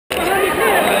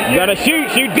You gotta shoot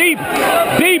deep,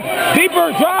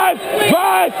 deeper, drive.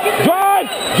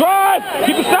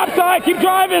 Keep the stop sign, keep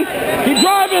driving. Let's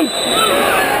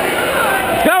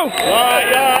go. All right,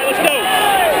 let's go.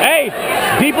 Hey,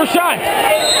 deeper shots,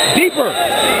 deeper.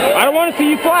 I don't want to see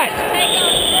you flat.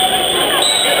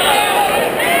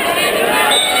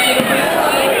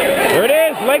 There it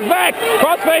is, legs back,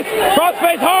 crossface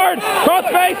hard,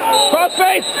 crossface.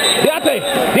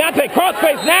 Deontay,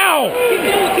 crossface now.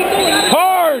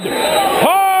 Hard.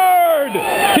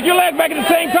 Kick your leg back at the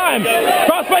same time.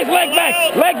 Crossface, leg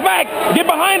back. Get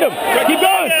behind him. Keep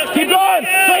going.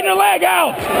 Straighten your leg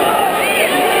out.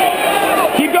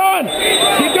 Keep going.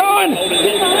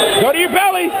 Go to your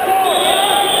belly.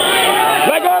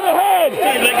 Let go of the head.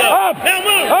 Up.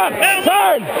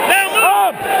 Turn.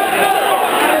 Up.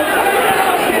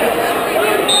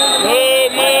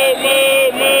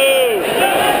 Move.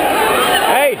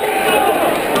 Hey,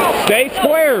 stay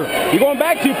square. You're going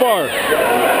back too far.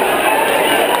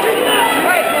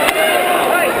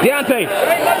 Deontay,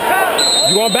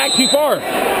 you're going back too far.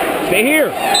 Stay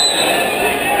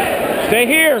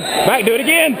here. Back, do it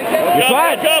again. You're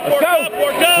flat. Let's go.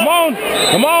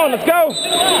 Come on, let's go.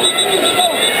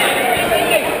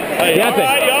 Hey, Deontay.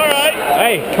 all right.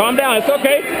 Hey, calm down. It's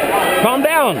okay. Calm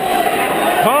down.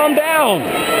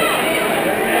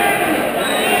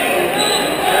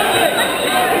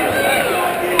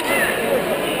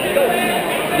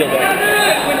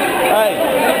 Hey,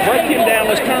 break him down.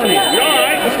 Let's turn him. You're all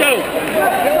right. Let's go.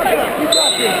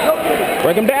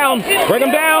 Break him down.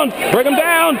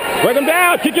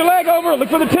 Kick your leg over. Look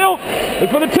for the tilt.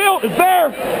 It's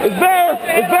there.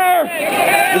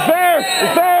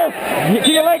 Kick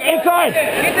your leg inside.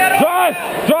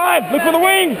 Drive. Look for the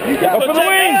wing. Go for the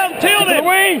wing. Tilt it.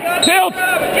 Tilt.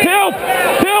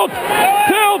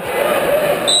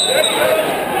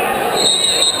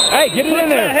 Hey, get it in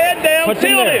there. Put the head down.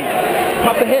 Tilt him.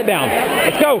 Pop the head down.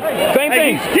 Let's go. Same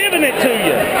thing. He's giving it to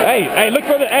you. Hey, look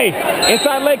for the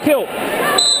inside leg tilt.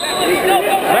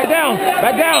 Back down.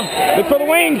 Look for the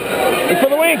wing.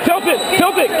 Tilt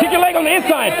it. Kick your leg on the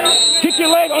inside. Kick your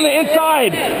leg up on the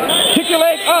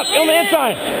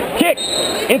inside. Kick.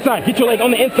 Inside. Get your leg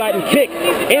on the inside and kick.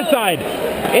 Inside.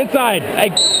 Hey.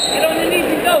 Get on your knees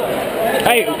and go.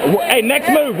 Hey, next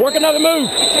move. Work another move.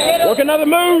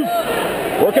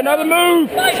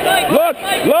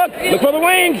 Look for the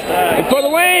wings.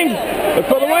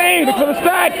 Look for the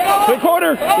stack.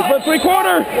 Three-quarter.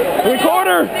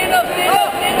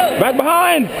 Back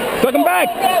behind. Suck him back.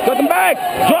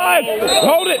 Drive.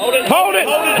 Hold it. Just hold it.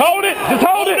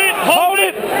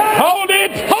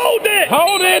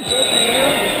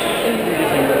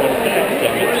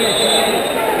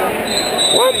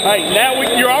 What? Hey,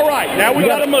 you're all right. Now we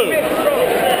got to move.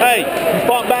 Hey, you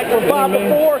fought back from 5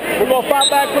 before. We're going to fight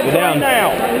back from 3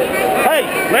 now. Hey,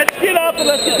 let's get up and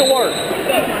let's get to work.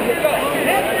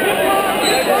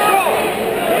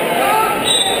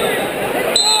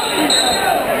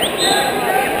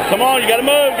 Come on, you got to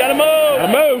move.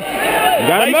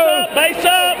 Base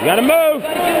up. You gotta move.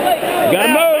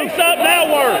 Base up, now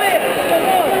work.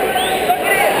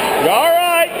 You're all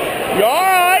right.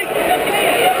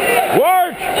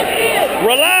 Work.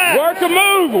 Relax. Work a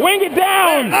move. Wing it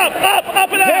down. Up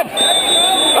and Hips.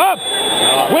 Up.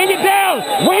 Wing it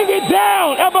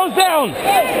down. Elbows down.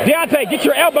 Deontay, get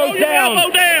your elbows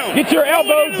down. Get your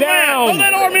elbow down. Throw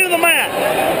that arm into the mat.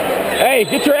 Hey,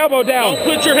 get your elbow down. Don't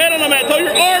put your head on the mat. Throw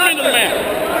your arm into the mat.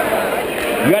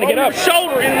 You gotta get up. Your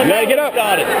shoulder into the mat. You gotta get up.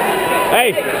 Got it.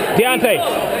 Hey,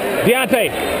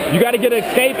 Deontay, you gotta get an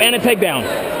escape and a takedown.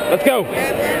 Let's go.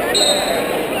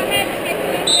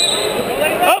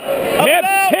 Up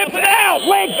Hips out,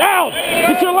 legs out.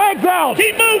 Get your legs out.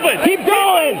 Keep moving. Keep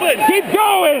going.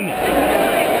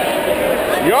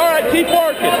 You're all right. Keep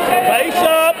working. Base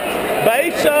up.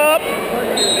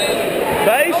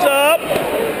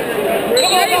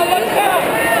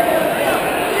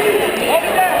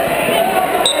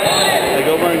 Hey,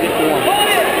 go over and get the one.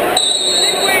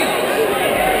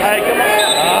 Hey, come on.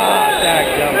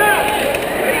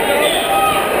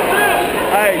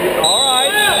 Hey, you're all